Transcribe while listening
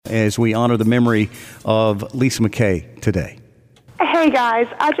as we honor the memory of Lisa McKay today. Hey, guys,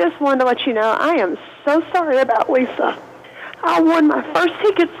 I just wanted to let you know I am so sorry about Lisa. I won my first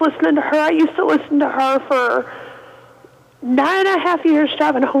tickets listening to her. I used to listen to her for 9.5 years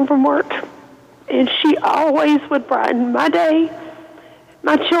driving home from work, and she always would brighten my day.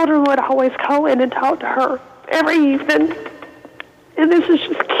 My children would always call in and talk to her every evening, and this is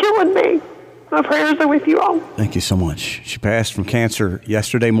just killing me. My prayers are with you all. Thank you so much. She passed from cancer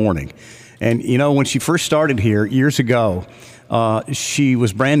yesterday morning. And, you know, when she first started here years ago, she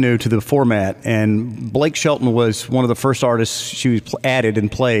was brand new to the format, and Blake Shelton was one of the first artists she added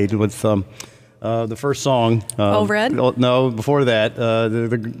and played with the first song. Red? No, before that,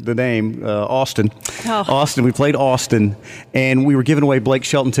 the name, Austin. Oh. Austin. We played Austin, and we were giving away Blake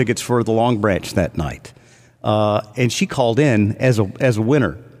Shelton tickets for the Long Branch that night. And she called in as a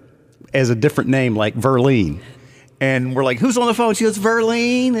winner, as a different name like Verlene. And we're like, who's on the phone? She goes,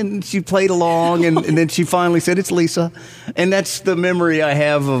 Verlene. And she played along. And then she finally said, it's Lisa. And that's the memory I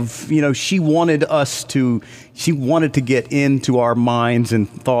have of, you know, she wanted to get into our minds and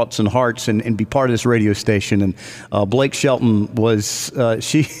thoughts and hearts and be part of this radio station. And Blake Shelton was, I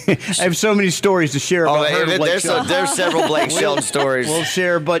have so many stories to share about her. There's several Blake Shelton stories. We'll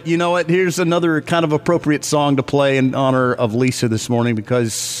share. But you know what? Here's another kind of appropriate song to play in honor of Lisa this morning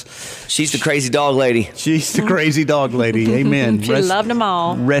because she's the crazy dog lady. She's the crazy dog lady. Amen. She loved them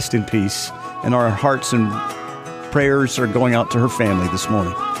all. Rest in peace. And our hearts and prayers are going out to her family this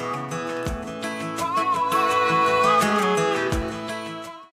morning.